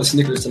instead, I'll have a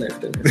Snickers tonight for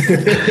dinner.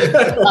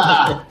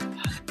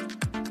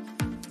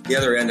 The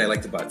other end, I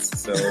like the butts.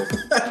 So.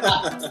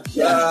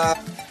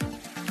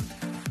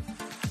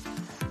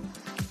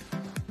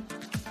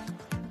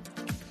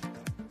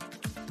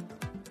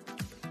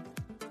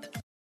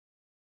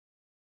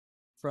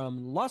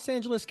 From Los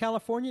Angeles,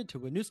 California to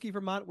Winooski,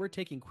 Vermont, we're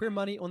taking Queer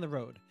Money on the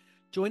road.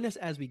 Join us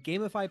as we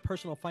gamify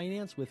personal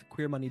finance with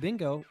Queer Money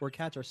Bingo, or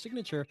catch our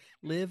signature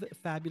Live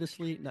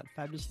Fabulously, Not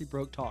Fabulously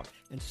Broke talk,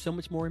 and so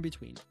much more in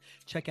between.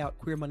 Check out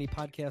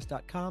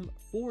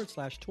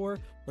queermoneypodcast.com/tour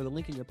or the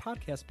link in your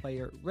podcast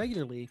player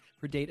regularly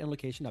for date and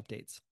location updates.